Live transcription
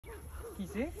qui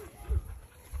c'est?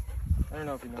 I don't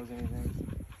know if he knows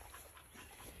anything.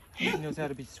 He knows how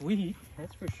to be sweet,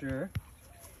 that's for sure.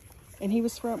 And he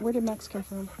was from, where did Max come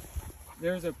from?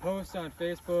 There was a post on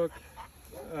Facebook.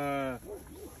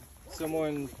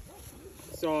 Someone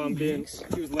saw him he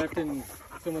was left in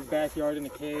someone's backyard in a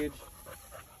cage.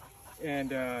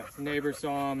 And neighbor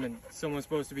saw him, and someone was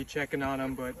supposed to be checking on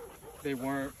him, but they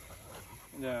weren't.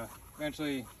 And,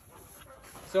 eventually,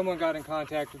 someone got in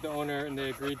contact with the owner, and they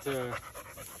agreed to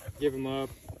give him up.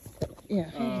 Yeah,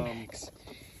 hey Max.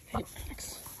 Hey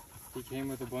Max. He came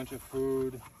with a bunch of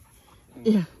food, and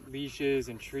yeah, leashes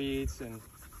and treats and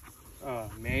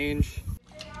mange,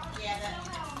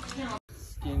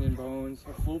 skin and bones,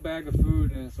 a full bag of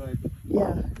food, and it's like,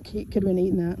 yeah, he could have been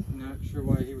eating that. Not sure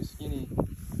why he was skinny.